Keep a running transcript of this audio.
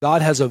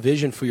God has a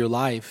vision for your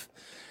life.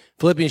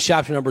 Philippians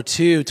chapter number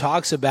 2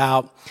 talks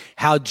about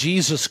how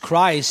Jesus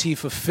Christ, he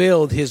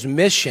fulfilled his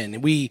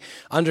mission. We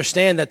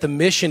understand that the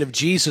mission of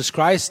Jesus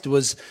Christ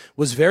was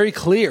very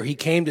clear. He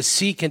came to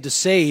seek and to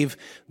save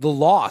the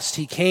lost.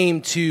 He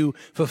came to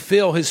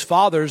fulfill his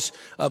Father's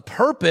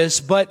purpose.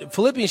 But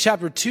Philippians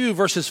chapter 2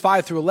 verses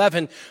 5 through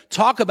 11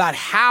 talk about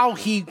how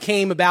he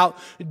came about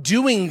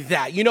doing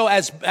that. You know,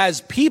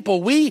 as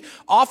people, we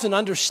often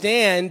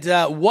understand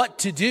what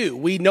to do.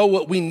 We know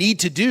what we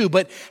need to do,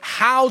 but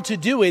how to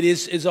do it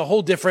is a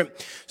whole different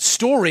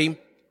story.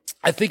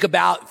 I think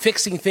about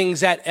fixing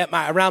things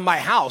around my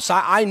house.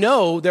 I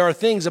know there are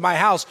things in my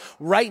house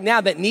right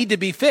now that need to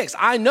be fixed.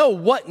 I know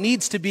what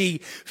needs to be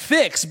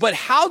fixed, but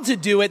how to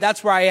do it,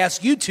 that's where I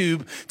ask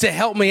YouTube to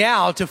help me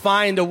out to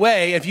find a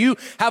way. If you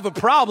have a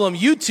problem,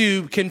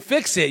 YouTube can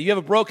fix it. You have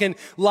a broken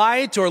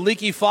light or a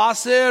leaky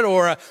faucet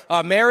or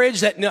a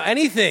marriage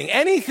anything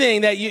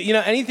that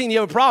anything you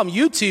have a problem,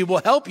 YouTube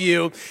will help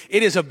you.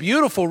 It is a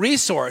beautiful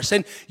resource.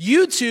 And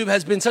YouTube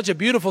has been such a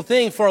beautiful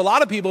thing for a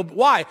lot of people.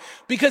 Why?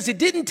 Because it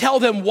didn't tell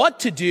them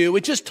what to do,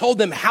 it just told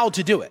them how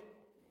to do it.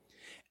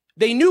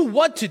 They knew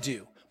what to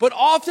do, but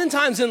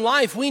oftentimes in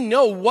life we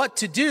know what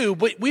to do,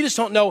 but we just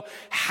don't know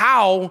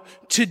how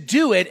to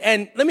do it.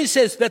 And let me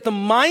say this, that the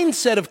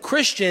mindset of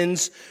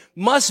Christians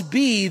must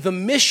be the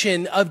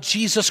mission of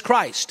Jesus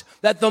Christ.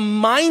 That the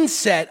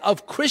mindset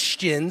of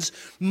Christians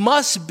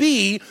must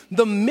be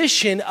the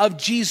mission of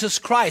Jesus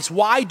Christ.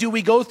 Why do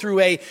we go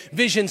through a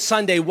Vision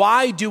Sunday?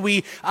 Why do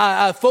we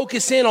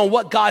focus in on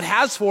what God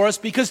has for us?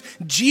 Because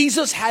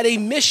Jesus had a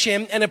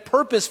mission and a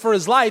purpose for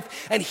his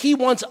life, and he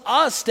wants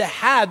us to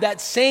have that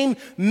same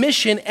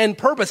mission and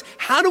purpose.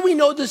 How do we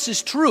know this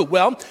is true?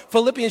 Well,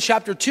 Philippians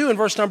chapter 2 and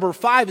verse number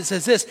 5, it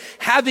says this,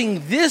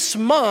 having this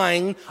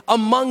mind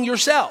among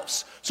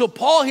yourselves. So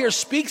Paul here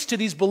speaks to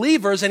these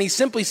believers and he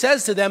simply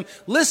says to them,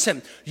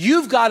 listen,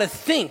 you've got to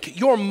think.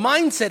 Your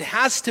mindset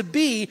has to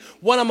be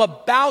what I'm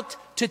about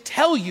to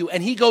tell you.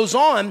 And he goes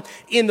on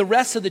in the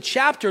rest of the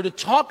chapter to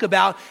talk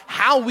about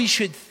how we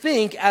should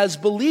think as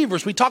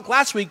believers. We talked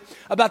last week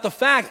about the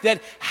fact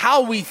that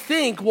how we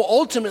think will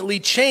ultimately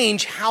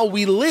change how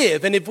we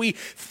live. And if we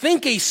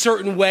think a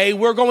certain way,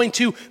 we're going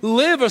to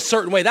live a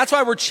certain way. That's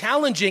why we're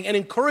challenging and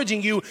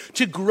encouraging you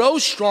to grow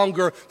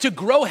stronger, to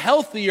grow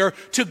healthier,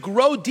 to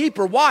grow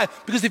deeper. Why?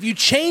 Because if you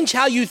change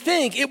how you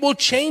think, it will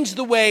change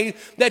the way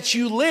that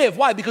you live.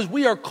 Why? Because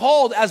we are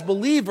called as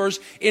believers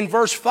in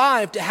verse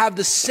 5 to have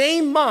the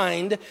same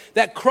mind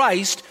that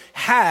Christ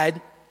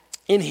had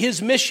in his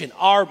mission.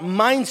 Our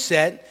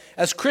mindset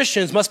as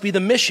Christians must be the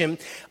mission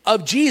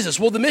of Jesus.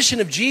 Well, the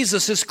mission of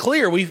Jesus is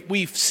clear.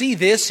 We see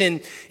this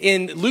in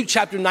Luke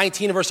chapter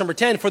 19 and verse number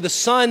 10. For the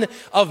Son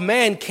of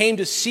Man came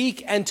to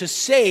seek and to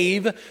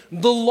save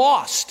the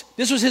lost.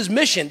 This was his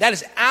mission. That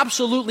is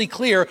absolutely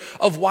clear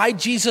of why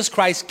Jesus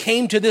Christ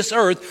came to this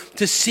earth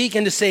to seek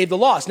and to save the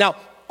lost. Now,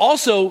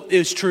 also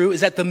is true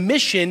is that the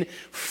mission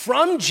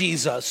from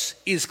Jesus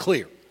is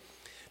clear.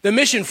 The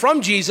mission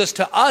from Jesus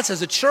to us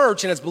as a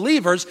church and as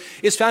believers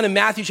is found in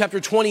Matthew chapter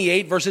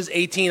 28, verses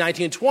 18,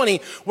 19, and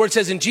 20, where it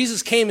says, and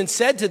Jesus came and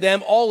said to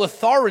them, all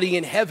authority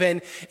in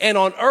heaven and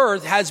on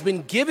earth has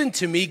been given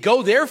to me.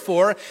 Go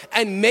therefore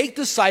and make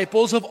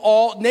disciples of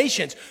all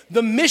nations.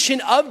 The mission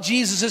of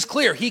Jesus is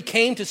clear. He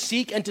came to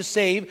seek and to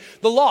save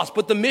the lost.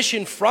 But the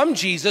mission from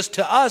Jesus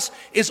to us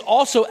is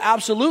also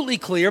absolutely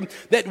clear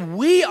that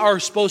we are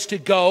supposed to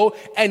go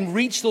and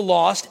reach the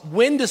lost,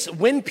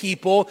 win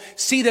people,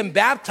 see them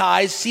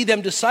baptized, see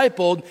them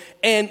discipled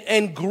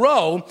and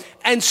grow.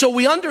 And so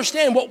we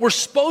understand what we're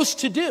supposed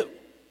to do.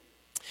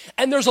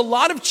 And there's a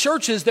lot of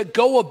churches that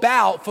go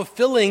about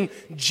fulfilling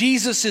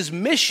Jesus's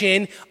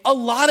mission a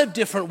lot of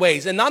different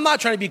ways. And I'm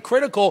not trying to be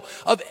critical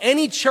of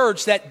any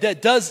church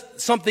that does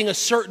something a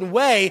certain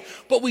way,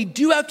 but we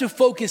do have to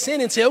focus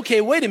in and say,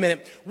 okay, wait a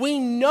minute. We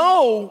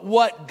know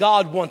what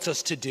God wants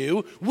us to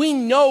do. We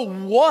know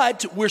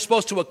what we're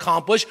supposed to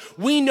accomplish.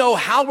 We know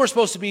how we're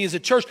supposed to be as a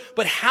church,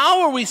 but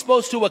how are we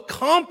supposed to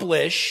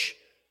accomplish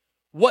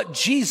what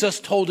Jesus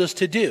told us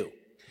to do?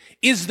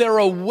 Is there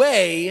a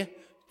way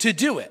to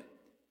do it?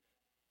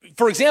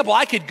 For example,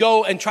 I could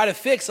go and try to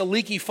fix a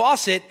leaky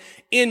faucet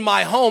in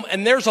my home,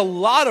 and there's a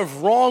lot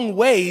of wrong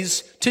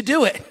ways to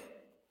do it.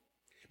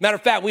 Matter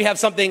of fact, we have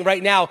something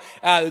right now,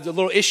 there's a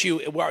little issue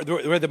where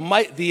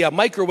the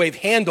microwave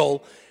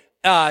handle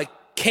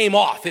came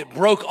off. It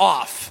broke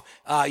off,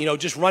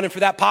 just running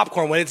for that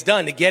popcorn when it's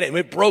done to get it, and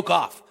it broke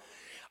off.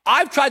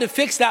 I've tried to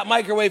fix that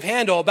microwave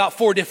handle about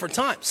 4 different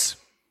times.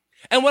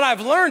 And what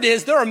I've learned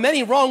is there are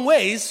many wrong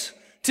ways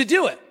to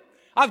do it.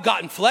 I've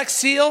gotten Flex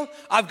Seal.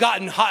 I've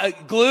gotten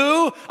hot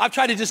glue. I've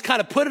tried to just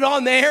kind of put it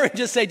on there and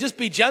just say, just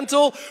be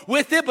gentle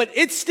with it. But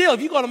it's still,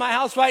 if you go to my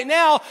house right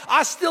now,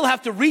 I still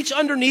have to reach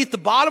underneath the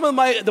bottom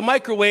of the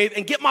microwave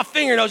and get my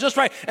fingernails just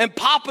right and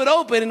pop it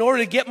open in order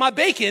to get my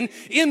bacon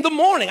in the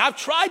morning. I've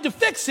tried to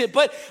fix it,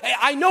 but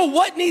I know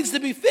what needs to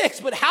be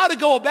fixed. But how to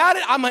go about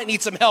it, I might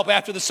need some help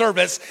after the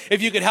service.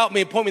 If you could help me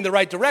and point me in the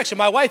right direction.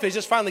 My wife has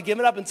just finally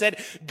given up and said,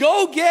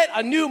 go get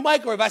a new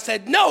microwave. I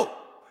said, no.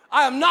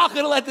 I am not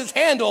going to let this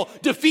handle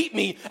defeat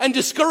me and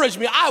discourage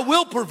me. I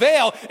will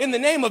prevail in the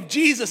name of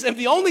Jesus. If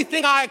the only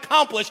thing I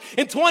accomplish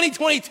in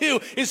 2022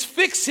 is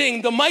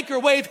fixing the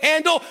microwave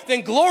handle,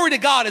 then glory to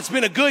God, it's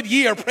been a good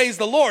year. Praise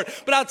the Lord.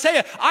 But I'll tell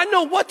you, I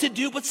know what to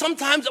do, but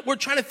sometimes we're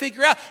trying to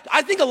figure out.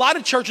 I think a lot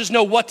of churches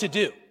know what to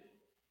do.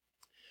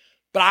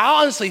 But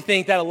I honestly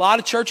think that a lot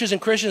of churches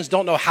and Christians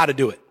don't know how to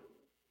do it.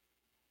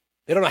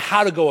 They don't know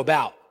how to go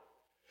about.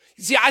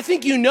 You see, I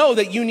think you know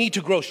that you need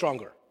to grow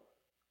stronger.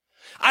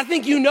 I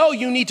think you know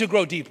you need to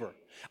grow deeper.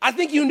 I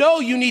think you know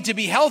you need to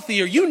be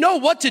healthier. You know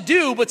what to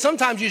do, but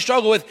sometimes you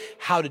struggle with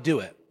how to do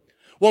it.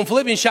 Well, in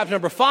Philippians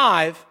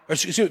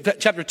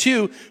chapter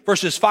 2,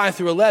 verses 5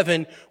 through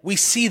 11, we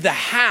see the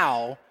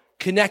how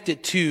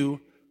connected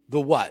to the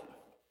what.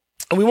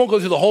 And we won't go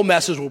through the whole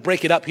message. We'll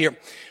break it up here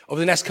over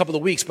the next couple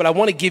of weeks. But I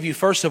want to give you,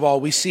 first of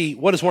all, we see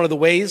what is one of the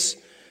ways.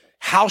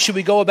 How should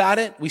we go about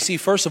it? We see,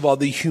 first of all,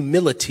 the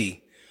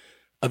humility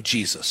of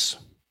Jesus.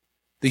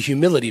 The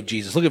humility of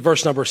Jesus. Look at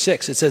verse number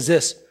 6. It says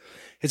this.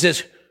 It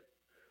says,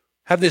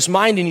 have this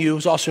mind in you,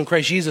 who's also in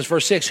Christ Jesus,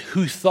 verse 6,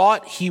 who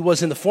thought he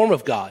was in the form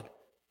of God.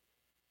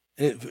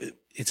 And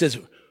it says,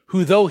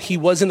 who though he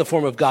was in the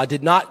form of God,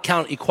 did not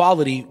count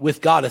equality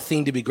with God a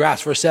thing to be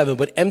grasped. Verse 7,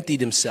 but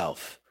emptied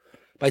himself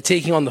by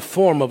taking on the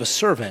form of a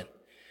servant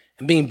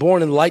and being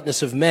born in the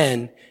likeness of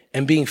men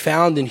and being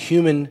found in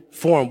human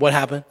form. What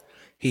happened?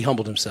 He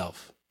humbled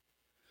himself.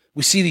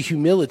 We see the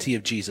humility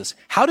of Jesus.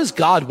 How does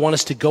God want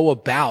us to go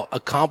about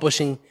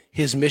accomplishing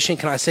his mission?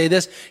 Can I say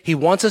this? He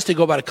wants us to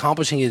go about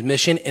accomplishing his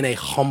mission in a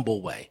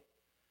humble way.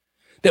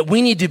 That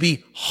we need to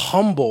be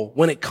humble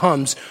when it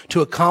comes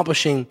to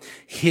accomplishing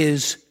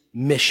his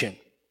mission.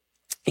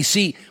 You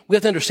see, we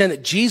have to understand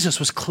that Jesus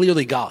was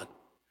clearly God.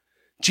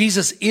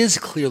 Jesus is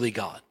clearly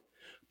God.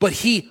 But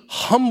he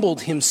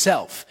humbled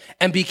himself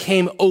and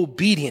became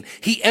obedient.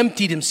 He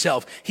emptied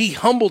himself. He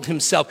humbled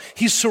himself.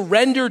 He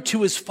surrendered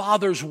to his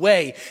Father's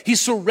way. He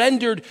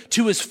surrendered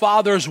to his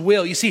Father's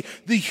will. You see,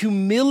 the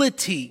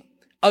humility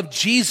of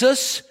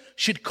Jesus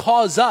should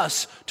cause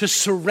us to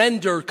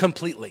surrender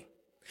completely.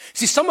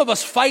 See, some of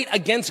us fight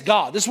against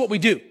God. This is what we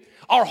do.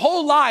 Our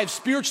whole lives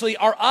spiritually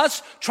are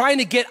us trying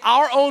to get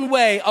our own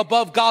way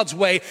above God's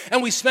way.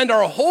 And we spend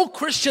our whole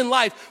Christian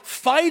life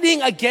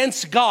fighting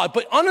against God.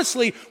 But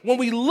honestly, when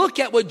we look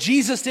at what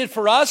Jesus did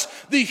for us,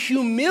 the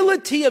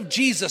humility of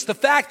Jesus, the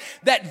fact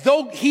that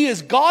though he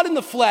is God in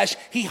the flesh,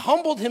 he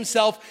humbled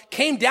himself,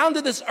 came down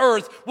to this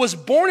earth, was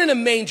born in a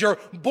manger,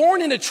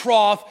 born in a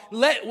trough,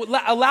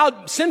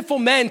 allowed sinful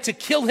men to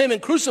kill him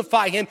and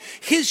crucify him.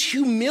 His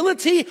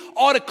humility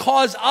ought to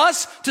cause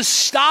us to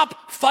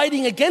stop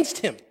fighting against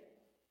him.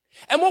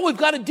 And what we've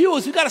got to do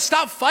is we've got to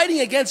stop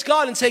fighting against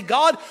God and say,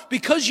 God,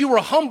 because you were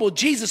humble,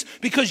 Jesus,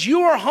 because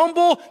you are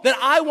humble, then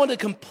I want to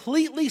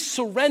completely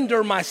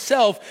surrender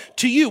myself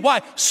to you.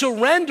 Why?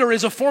 Surrender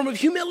is a form of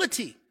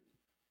humility.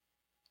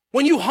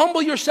 When you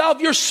humble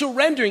yourself, you're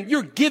surrendering.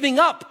 You're giving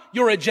up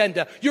your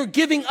agenda. You're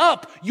giving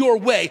up your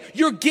way.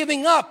 You're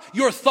giving up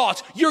your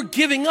thoughts. You're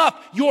giving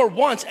up your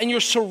wants, and you're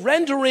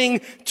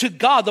surrendering to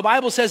God. The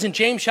Bible says in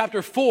James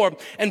chapter 4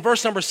 and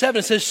verse number 7,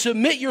 it says,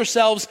 submit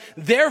yourselves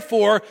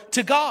therefore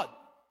to God.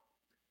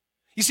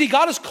 You see,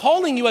 God is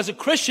calling you as a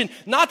Christian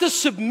not to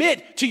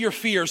submit to your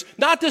fears,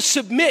 not to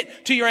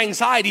submit to your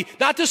anxiety,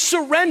 not to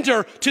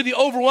surrender to the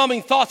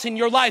overwhelming thoughts in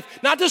your life,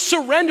 not to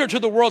surrender to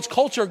the world's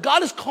culture.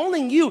 God is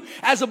calling you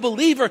as a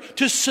believer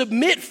to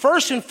submit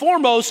first and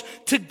foremost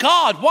to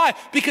God. Why?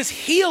 Because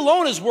he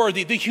alone is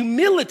worthy. The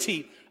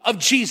humility of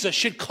Jesus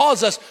should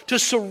cause us to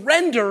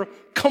surrender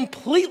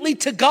completely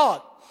to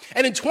God.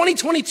 And in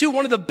 2022,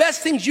 one of the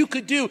best things you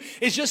could do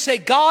is just say,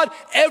 God,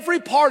 every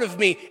part of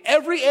me,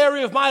 every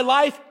area of my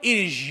life, it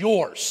is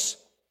yours.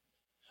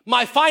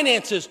 My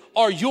finances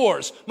are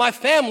yours. My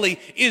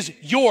family is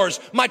yours.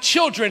 My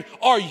children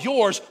are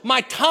yours. My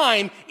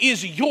time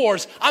is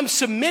yours. I'm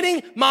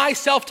submitting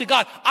myself to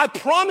God. I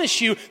promise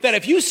you that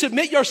if you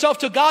submit yourself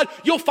to God,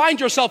 you'll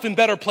find yourself in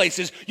better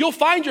places. You'll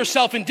find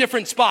yourself in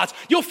different spots.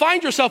 You'll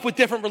find yourself with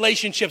different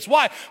relationships.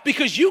 Why?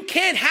 Because you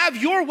can't have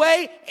your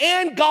way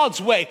and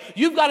God's way.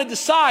 You've got to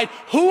decide,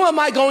 who am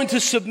I going to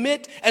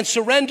submit and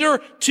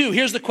surrender to?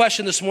 Here's the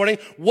question this morning.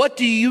 What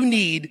do you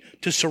need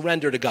to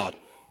surrender to God?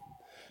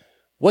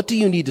 What do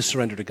you need to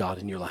surrender to God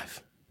in your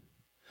life?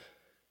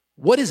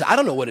 I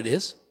don't know what it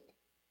is,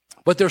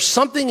 but there's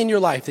something in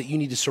your life that you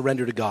need to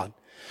surrender to God.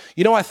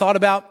 You know, I thought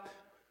about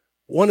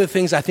one of the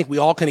things I think we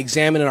all can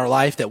examine in our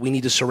life that we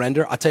need to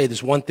surrender. I'll tell you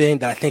this one thing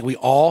that I think we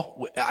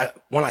all,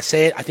 when I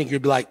say it, I think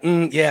you'd be like,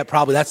 yeah,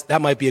 probably that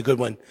might be a good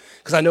one.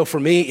 Because I know for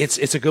me,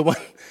 it's a good one.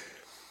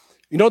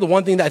 You know, the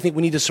one thing that I think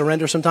we need to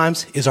surrender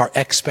sometimes is our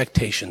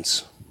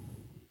expectations.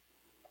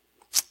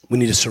 We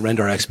need to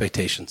surrender our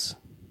expectations.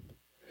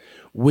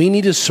 We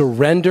need to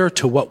surrender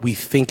to what we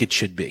think it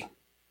should be.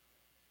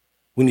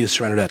 We need to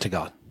surrender that to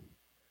God.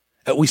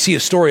 We see a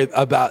story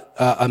about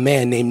a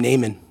man named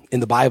Naaman in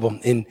the Bible,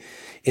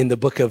 in the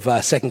book of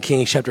 2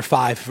 Kings chapter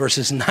 5,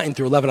 verses 9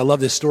 through 11. I love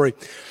this story.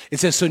 It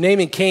says, so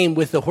Naaman came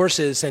with the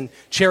horses and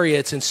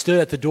chariots and stood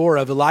at the door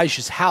of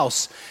Elijah's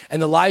house.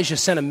 And Elijah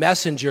sent a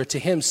messenger to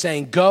him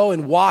saying, go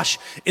and wash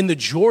in the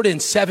Jordan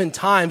 7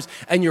 times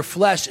and your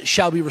flesh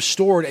shall be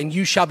restored and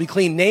you shall be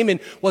clean. Naaman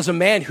was a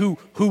man who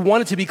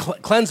wanted to be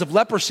cleansed of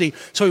leprosy.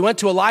 So he went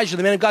to Elijah.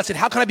 The man of God said,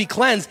 how can I be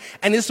cleansed?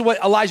 And this is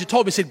what Elijah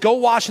told him. He said, go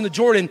wash in the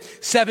Jordan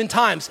 7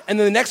 times. And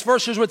then the next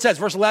verse is what it says.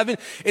 Verse 11,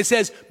 it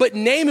says, but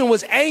Naaman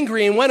was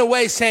angry and went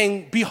away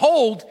saying,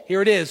 behold,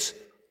 here it is.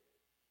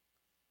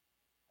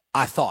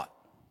 I thought.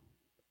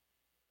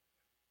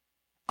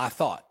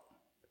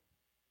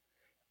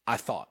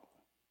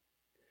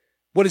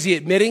 What is he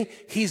admitting?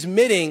 He's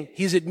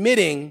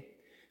admitting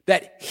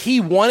that he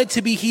wanted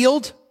to be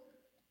healed,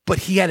 but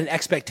he had an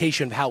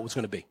expectation of how it was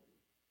going to be.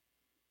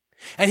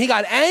 And he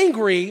got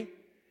angry,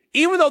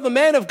 even though the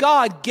man of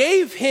God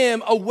gave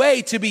him a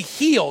way to be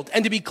healed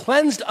and to be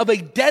cleansed of a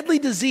deadly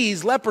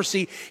disease,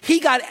 leprosy. He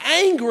got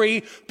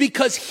angry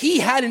because he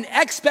had an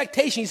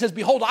expectation. He says,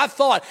 behold, I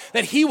thought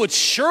that he would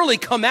surely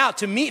come out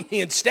to meet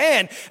me and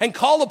stand and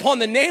call upon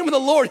the name of the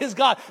Lord his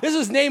God. This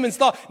is Naaman's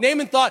thought.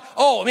 Naaman thought,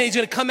 oh, man, he's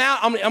going to come out.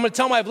 I'm going to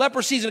tell him I have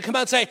leprosy. He's going to come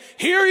out and say,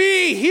 hear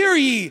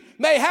ye,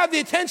 may have the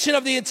attention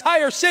of the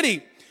entire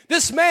city.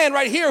 This man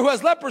right here who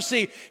has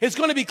leprosy is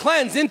going to be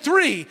cleansed in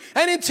 3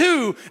 and in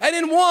 2 and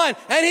in 1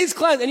 and he's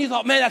cleansed. And you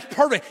thought, man, that's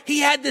perfect. He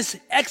had this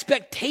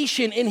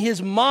expectation in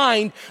his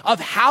mind of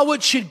how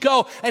it should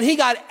go. And he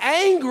got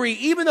angry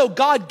even though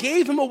God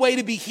gave him a way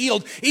to be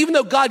healed. Even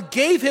though God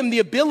gave him the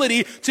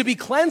ability to be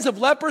cleansed of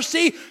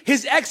leprosy,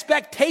 his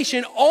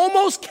expectation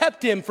almost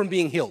kept him from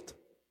being healed.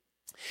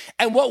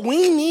 And what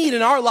we need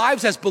in our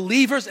lives as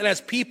believers and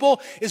as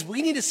people is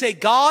we need to say,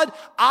 God,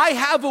 I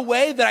have a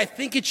way that I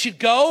think it should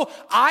go.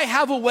 I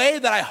have a way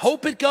that I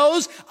hope it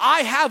goes.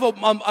 I have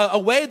a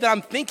way that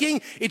I'm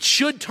thinking it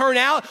should turn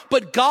out.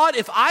 But God,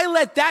 if I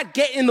let that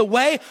get in the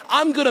way,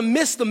 I'm going to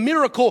miss the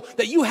miracle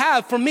that you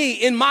have for me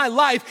in my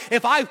life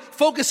if I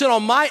focus in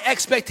on my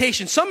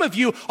expectations. Some of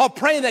you are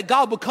praying that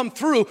God will come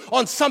through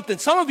on something.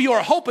 Some of you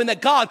are hoping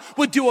that God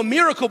would do a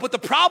miracle. But the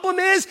problem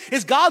is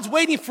God's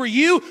waiting for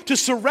you to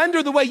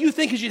surrender the way you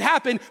think it should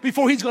happen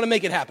before he's going to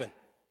make it happen.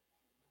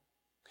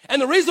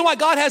 And the reason why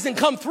God hasn't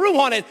come through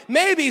on it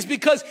maybe is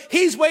because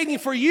he's waiting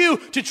for you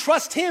to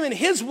trust him in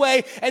his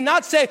way and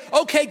not say,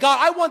 okay, God,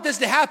 I want this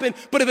to happen,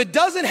 but if it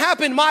doesn't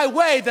happen my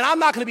way, then I'm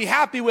not going to be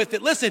happy with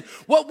it. Listen,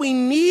 what we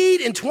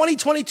need in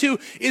 2022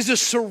 is to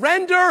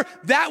surrender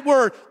that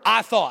word,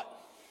 I thought.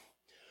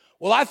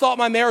 Well, I thought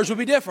my marriage would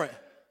be different.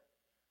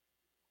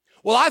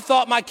 Well, I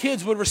thought my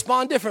kids would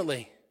respond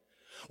differently.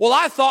 Well,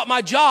 I thought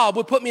my job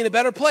would put me in a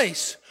better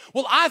place.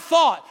 Well, I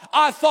thought,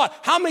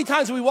 how many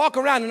times do we walk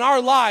around in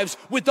our lives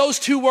with those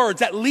 2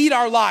 words that lead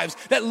our lives,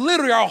 that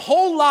literally our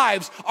whole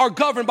lives are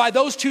governed by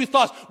those 2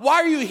 thoughts? Why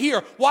are you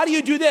here? Why do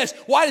you do this?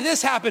 Why did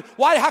this happen?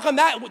 How come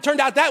that turned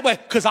out that way?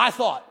 Because I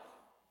thought.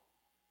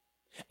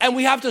 And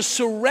we have to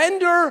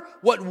surrender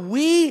what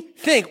we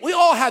think. We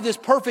all have this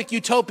perfect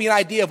utopian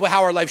idea of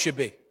how our life should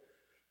be.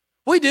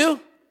 We do.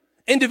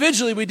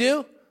 Individually, we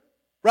do.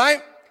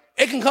 Right?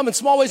 It can come in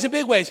small ways and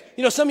big ways.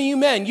 You know, some of you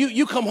men,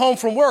 you come home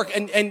from work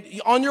and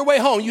on your way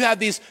home, you have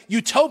these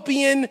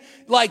utopian,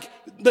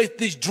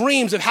 these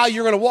dreams of how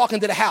you're going to walk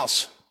into the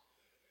house.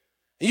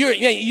 I'm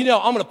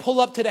going to pull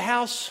up to the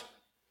house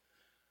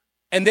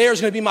and there's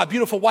going to be my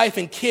beautiful wife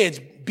and kids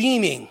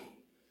beaming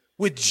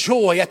with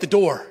joy at the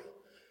door,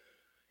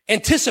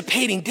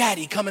 anticipating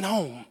daddy coming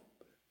home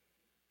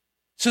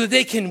so that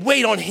they can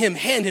wait on him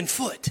hand and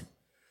foot.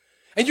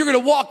 And you're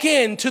going to walk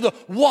into the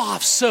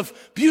wafts of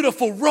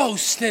beautiful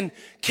roast and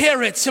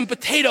carrots and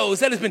potatoes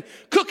that has been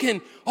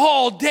cooking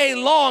all day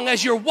long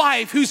as your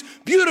wife, who's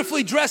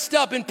beautifully dressed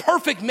up in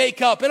perfect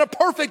makeup and a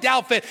perfect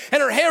outfit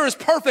and her hair is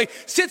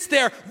perfect, sits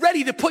there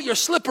ready to put your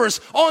slippers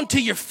onto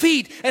your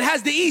feet and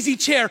has the easy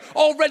chair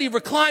already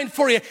reclined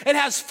for you and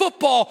has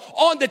football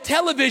on the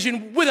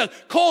television with a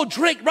cold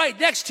drink right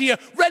next to you,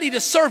 ready to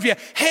serve you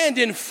hand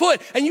and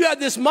foot. And you have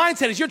this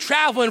mindset as you're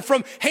traveling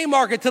from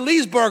Haymarket to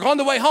Leesburg on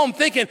the way home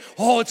thinking,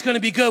 oh, it's going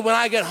to be good when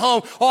I get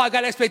home. Oh, I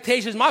got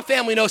expectations. My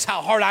family knows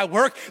how hard I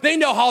work. They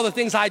know all the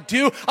things I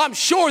do. I'm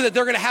sure that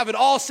they're going to have it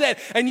all said.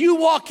 And you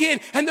walk in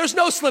and there's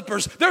no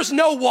slippers. There's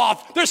no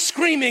waft. There's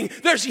screaming.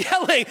 There's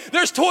yelling.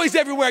 There's toys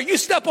everywhere. You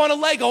step on a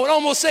Lego and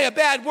almost say a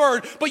bad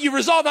word, but you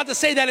resolve not to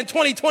say that in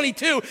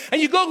 2022.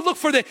 And you go look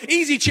for the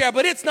easy chair,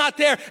 but it's not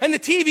there. And the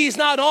TV is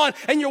not on.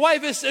 And your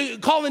wife is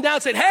calling down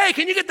saying, hey,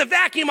 can you get the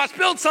vacuum? I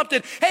spilled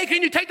something. Hey,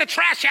 can you take the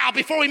trash out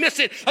before we miss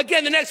it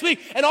again the next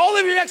week? And all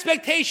of your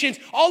expectations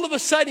all of a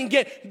sudden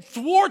get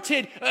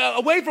thwarted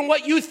away from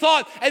what you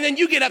thought. And then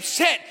you get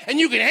upset and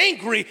you get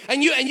angry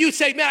and you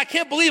say, man, I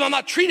can't believe I'm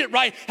not treated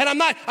right and I'm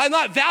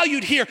not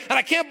valued here and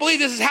I can't believe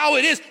this is how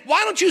it is.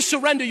 Why don't you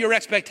surrender your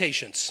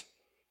expectations?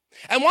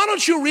 And why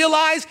don't you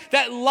realize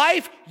that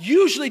life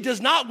usually does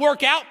not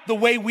work out the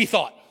way we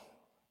thought?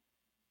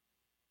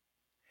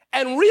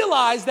 And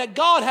realize that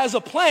God has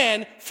a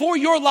plan for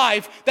your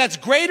life that's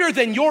greater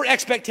than your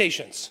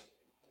expectations.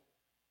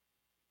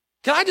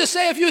 Can I just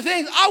say a few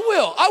things?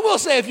 I will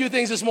say a few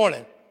things this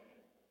morning.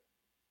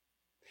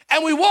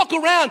 And we walk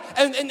around,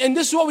 and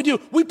this is what we do.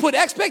 We put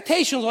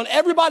expectations on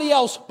everybody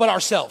else but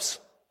ourselves.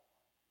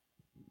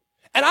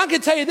 And I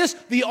can tell you this,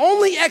 the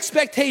only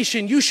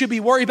expectation you should be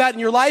worried about in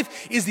your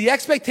life is the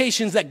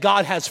expectations that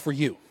God has for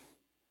you.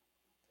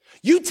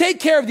 You take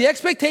care of the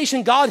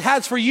expectation God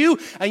has for you,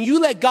 and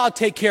you let God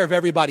take care of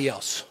everybody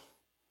else.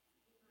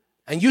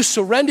 And you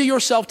surrender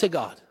yourself to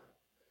God.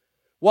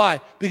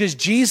 Why? Because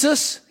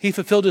Jesus, he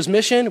fulfilled his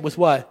mission with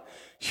what?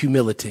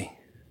 Humility.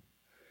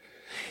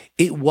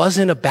 It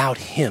wasn't about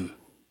him.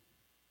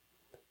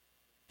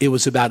 It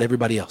was about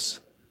everybody else.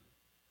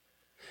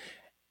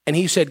 And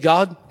he said,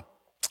 God,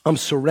 I'm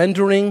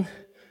surrendering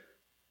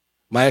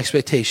my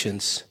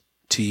expectations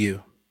to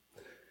you.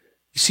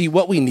 You see,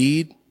 what we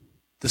need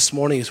this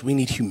morning is we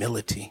need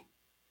humility.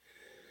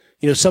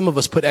 You know, some of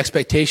us put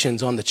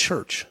expectations on the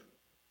church.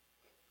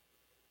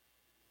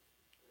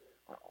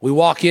 We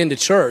walk into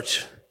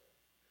church,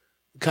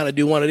 we kind of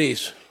do one of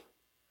these.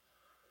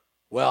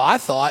 Well, I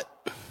thought,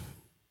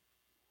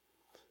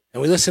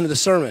 and we listen to the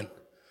sermon.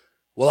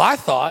 Well, I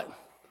thought,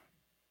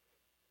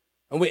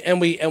 and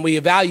we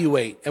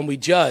evaluate and we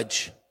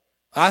judge.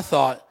 I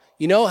thought,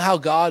 you know how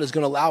God is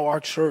going to allow our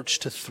church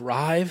to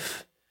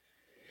thrive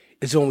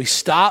is when we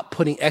stop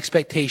putting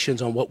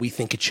expectations on what we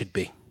think it should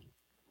be.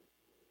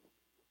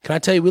 Can I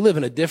tell you, we live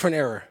in a different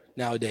era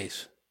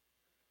nowadays.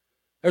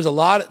 There's a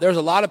lot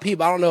of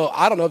people, I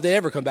don't know if they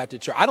ever come back to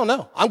church. I don't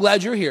know. I'm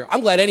glad you're here.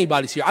 I'm glad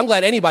anybody's here. I'm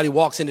glad anybody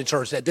walks into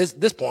church at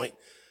this point,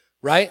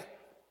 right?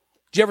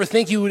 Did you ever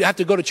think you would have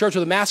to go to church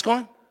with a mask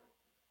on?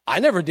 I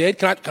never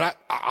did.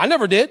 I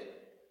never did.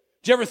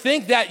 Did you ever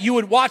think that you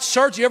would watch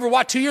church? You ever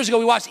watch 2 years ago,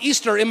 we watched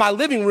Easter in my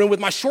living room with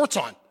my shorts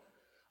on.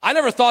 I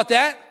never thought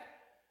that.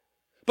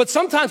 But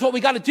sometimes what we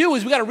got to do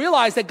is we got to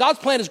realize that God's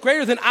plan is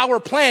greater than our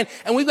plan,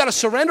 and we've got to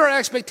surrender our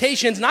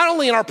expectations, not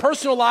only in our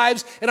personal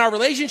lives and our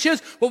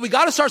relationships, but we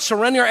got to start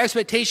surrendering our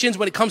expectations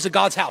when it comes to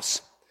God's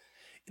house.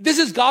 This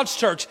is God's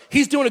church.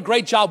 He's doing a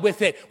great job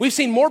with it. We've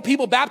seen more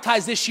people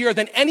baptized this year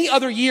than any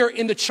other year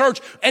in the church,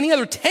 any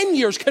other 10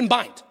 years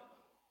combined.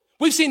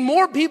 We've seen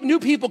more new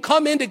people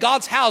come into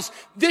God's house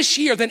this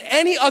year than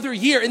any other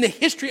year in the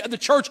history of the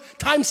church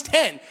times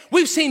 10.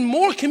 We've seen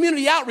more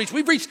community outreach.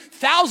 We've reached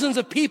thousands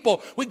of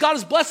people. God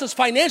has blessed us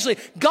financially.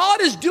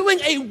 God is doing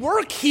a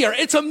work here.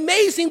 It's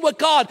amazing what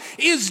God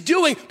is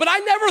doing, but I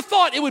never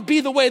thought it would be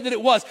the way that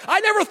it was.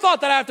 I never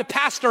thought that I'd have to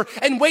pastor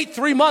and wait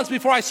 3 months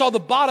before I saw the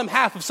bottom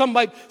half of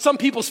some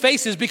people's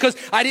faces because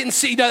I didn't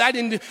see, I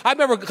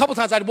remember a couple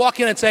times I'd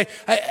walk in and say,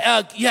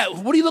 yeah,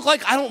 what do you look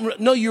like? I don't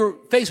know your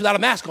face without a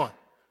mask on.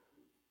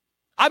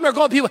 I remember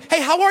going to people,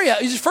 hey, how are you? Is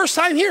it your first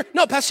time here?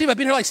 No, Pastor Steve, I've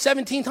been here like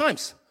 17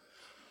 times.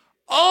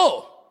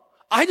 Oh,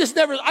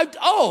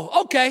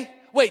 okay.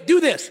 Wait,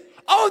 do this.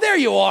 Oh, there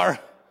you are.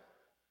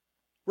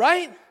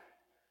 Right?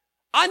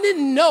 I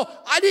didn't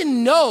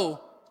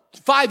know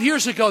 5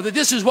 years ago that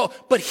this is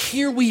but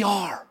here we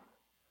are.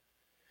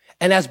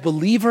 And as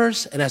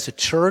believers and as a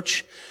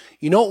church,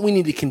 you know what we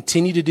need to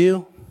continue to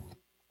do?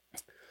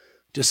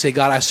 Just say,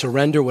 God, I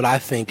surrender what I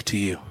think to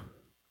you.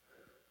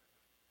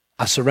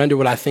 I surrender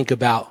what I think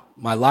about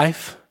my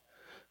life,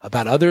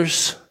 about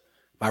others,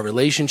 my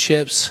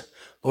relationships.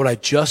 Lord, I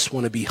just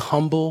want to be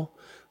humble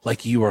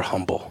like you are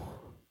humble.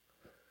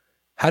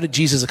 How did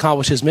Jesus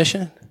accomplish his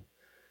mission?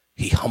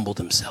 He humbled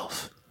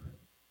himself.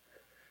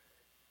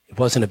 It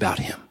wasn't about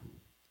him.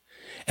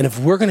 And if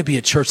we're going to be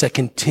a church that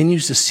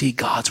continues to see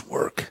God's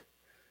work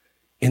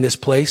in this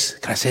place,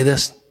 can I say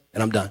this?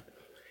 And I'm done.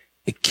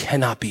 It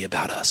cannot be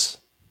about us.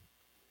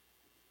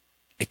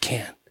 It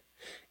can't.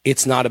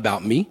 It's not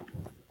about me.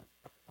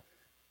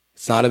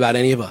 It's not about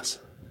any of us.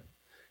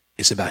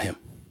 It's about him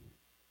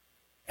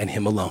and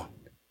him alone.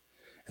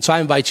 And so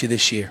I invite you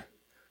this year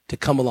to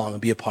come along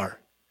and be a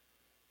part.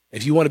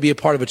 If you want to be a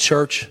part of a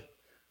church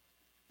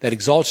that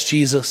exalts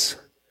Jesus,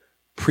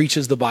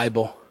 preaches the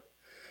Bible,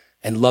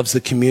 and loves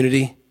the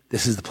community,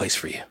 this is the place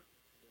for you.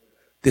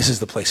 This is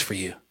the place for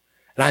you.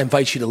 And I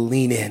invite you to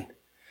lean in.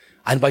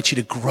 I invite you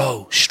to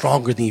grow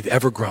stronger than you've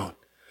ever grown.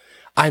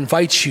 I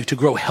invite you to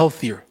grow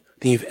healthier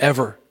than you've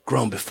ever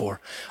grown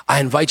before. I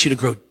invite you to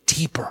grow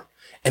deeper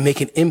and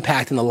make an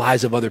impact in the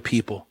lives of other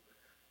people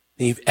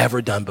than you've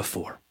ever done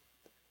before.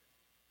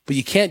 But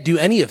you can't do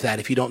any of that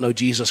if you don't know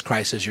Jesus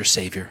Christ as your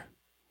Savior.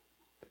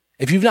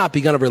 If you've not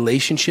begun a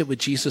relationship with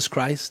Jesus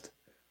Christ,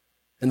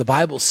 and the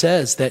Bible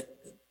says that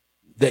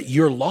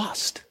you're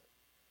lost,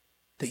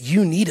 that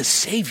you need a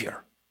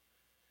Savior,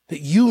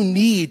 that you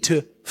need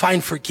to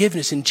find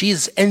forgiveness in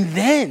Jesus, and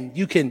then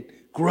you can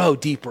grow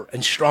deeper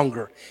and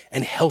stronger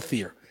and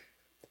healthier.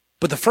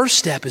 But the first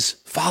step is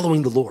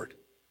following the Lord.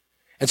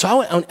 And so I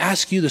want to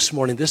ask you this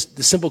morning, the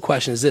simple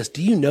question is this: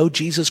 do you know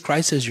Jesus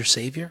Christ as your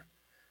Savior?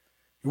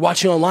 You're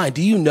watching online.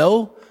 Do you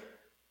know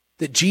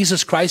that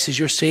Jesus Christ is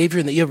your Savior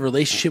and that you have a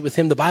relationship with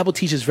him? The Bible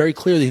teaches very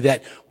clearly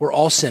that we're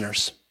all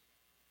sinners,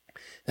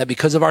 that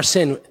because of our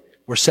sin,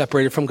 we're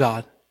separated from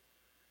God.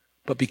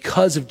 But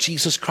because of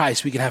Jesus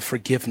Christ, we can have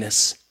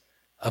forgiveness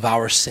of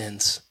our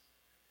sins.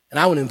 And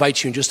I want to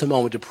invite you in just a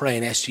moment to pray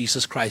and ask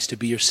Jesus Christ to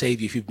be your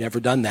Savior if you've never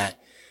done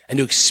that, and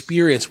to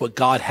experience what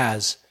God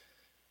has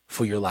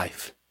for your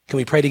life. Can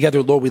we pray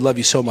together? Lord, we love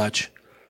you so much.